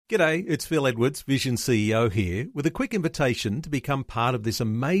G'day, it's Phil Edwards, Vision CEO here, with a quick invitation to become part of this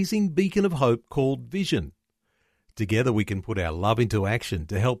amazing beacon of hope called Vision. Together we can put our love into action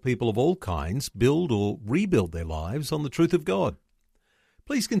to help people of all kinds build or rebuild their lives on the truth of God.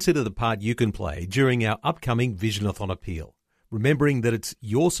 Please consider the part you can play during our upcoming Visionathon appeal, remembering that it's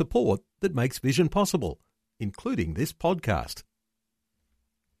your support that makes Vision possible, including this podcast.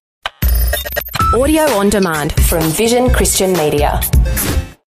 Audio on demand from Vision Christian Media.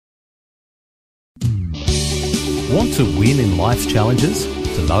 Want to win in life's challenges?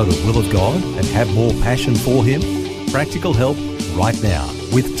 To know the will of God and have more passion for Him? Practical help right now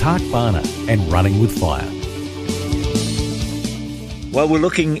with Tak Bhana and Running with Fire. Well, we're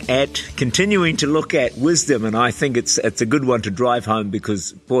continuing to look at wisdom, and I think it's a good one to drive home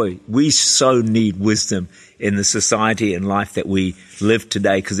because, boy, we so need wisdom in the society and life that we live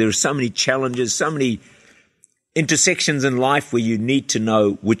today, because there are so many challenges, so many intersections in life where you need to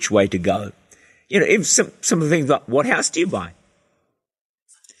know which way to go. You know, if some of the things like, what house do you buy?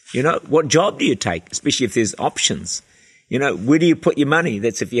 You know, what job do you take, especially if there's options? You know, where do you put your money?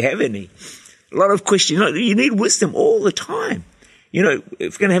 That's if you have any. A lot of questions. You know, you need wisdom all the time. You know,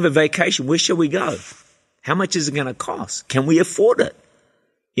 if we're going to have a vacation, where shall we go? How much is it going to cost? Can we afford it?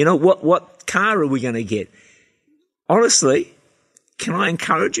 You know, what car are we going to get? Honestly, can I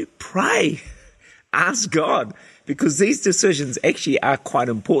encourage you? Pray. Ask God, because these decisions actually are quite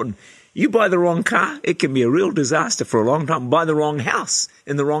important. You buy the wrong car, it can be a real disaster for a long time. Buy the wrong house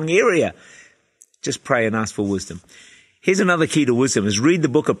in the wrong area. Just pray and ask for wisdom. Here's another key to wisdom, is read the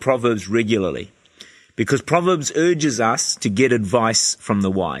book of Proverbs regularly, because Proverbs urges us to get advice from the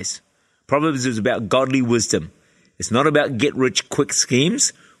wise. Proverbs is about godly wisdom. It's not about get-rich-quick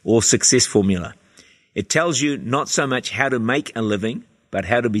schemes or success formula. It tells you not so much how to make a living, but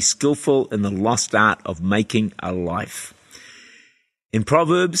how to be skillful in the lost art of making a life. In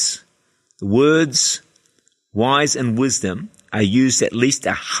Proverbs, the words wise and wisdom are used at least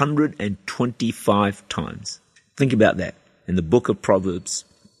 125 times. Think about that in the book of Proverbs.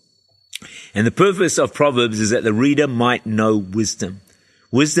 And the purpose of Proverbs is that the reader might know wisdom.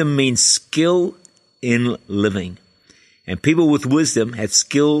 Wisdom means skill in living. And people with wisdom have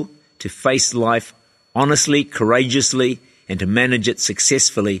skill to face life honestly, courageously, and to manage it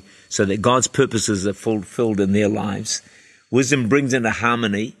successfully so that God's purposes are fulfilled in their lives. Wisdom brings into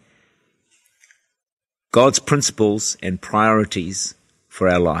harmony God's principles and priorities for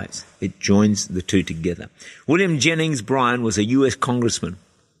our lives. It joins the two together. William Jennings Bryan was a U.S. congressman.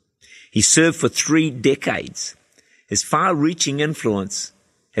 He served for 3 decades. His far-reaching influence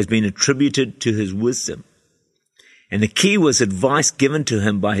has been attributed to his wisdom. And the key was advice given to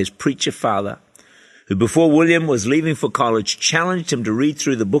him by his preacher father, who before William was leaving for college, challenged him to read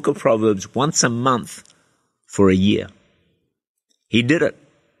through the book of Proverbs once a month for a year. He did it.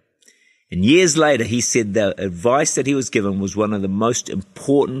 And years later, he said the advice that he was given was one of the most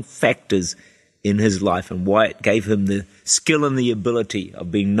important factors in his life and why it gave him the skill and the ability of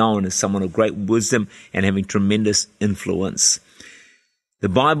being known as someone of great wisdom and having tremendous influence. The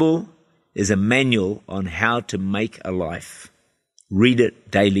Bible is a manual on how to make a life. Read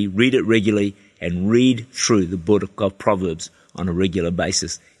it daily, read it regularly, and read through the book of Proverbs on a regular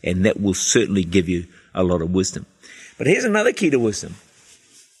basis, and that will certainly give you a lot of wisdom. But here's another key to wisdom.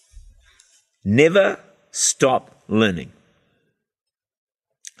 Never stop learning.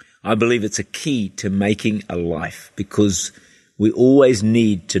 I believe it's a key to making a life because we always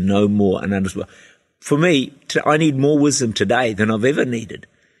need to know more and understand. For me, I need more wisdom today than I've ever needed.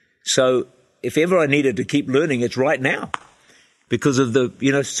 So if ever I needed to keep learning, it's right now because of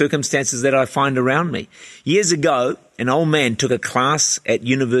the, circumstances that I find around me. Years ago, an old man took a class at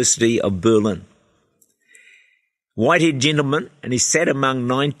University of Berlin. White-haired gentleman, and he sat among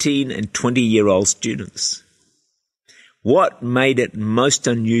 19 and 20-year-old students. What made it most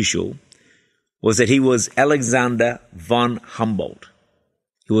unusual was that he was Alexander von Humboldt.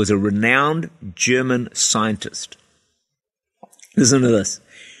 He was a renowned German scientist. Listen to this.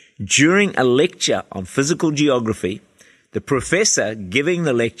 During a lecture on physical geography, the professor giving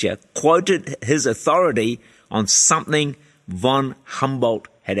the lecture quoted his authority on something von Humboldt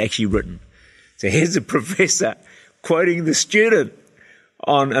had actually written. So here's the professor quoting the student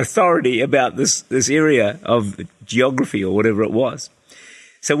on authority about this area of geography or whatever it was.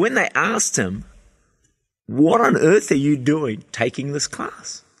 So when they asked him, what on earth are you doing taking this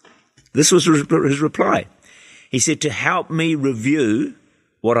class? This was his reply. He said, to help me review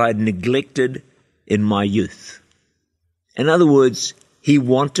what I had neglected in my youth. In other words, he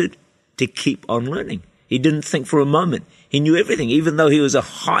wanted to keep on learning. He didn't think for a moment. He knew everything, even though he was a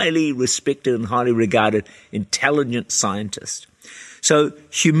highly respected and highly regarded, intelligent scientist. So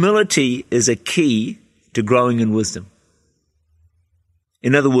humility is a key to growing in wisdom.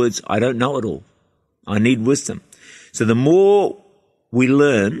 In other words, I don't know it all. I need wisdom. So the more we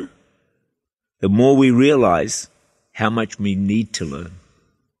learn, the more we realize how much we need to learn.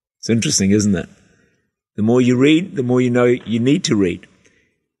 It's interesting, isn't it? The more you read, the more you know you need to read.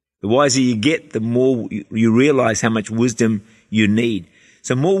 The wiser you get, the more you realize how much wisdom you need.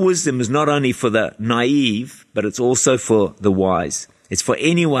 So more wisdom is not only for the naive, but it's also for the wise. It's for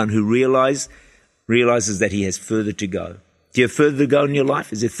anyone who realizes that he has further to go. Do you have further to go in your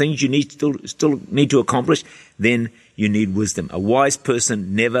life? Is there things you need still need to accomplish? Then you need wisdom. A wise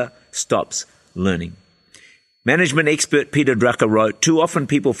person never stops learning. Management expert Peter Drucker wrote, "Too often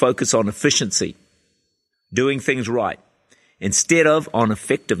people focus on efficiency, doing things right, instead of on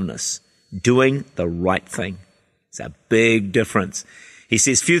effectiveness, doing the right thing." It's a big difference. He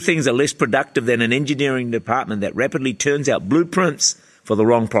says, few things are less productive than an engineering department that rapidly turns out blueprints for the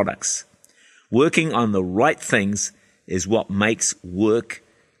wrong products. Working on the right things is what makes work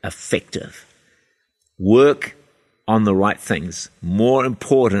effective. Work on the right things, more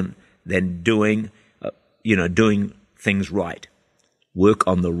important than doing things right. Work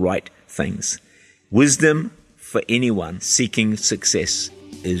on the right things. Wisdom for anyone seeking success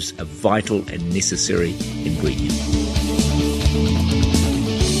is a vital and necessary ingredient.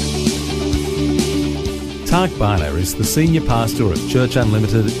 Tak Bhana is the Senior Pastor of Church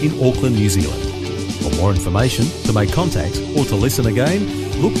Unlimited in Auckland, New Zealand. For more information, to make contact or to listen again,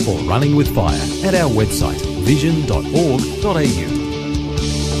 look for Running with Fire at our website vision.org.au.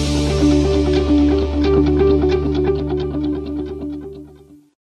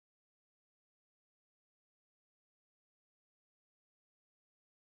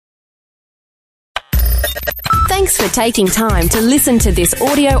 Thanks for taking time to listen to this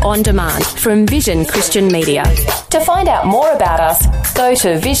audio on demand from Vision Christian Media. To find out more about us, go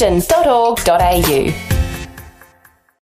to vision.org.au.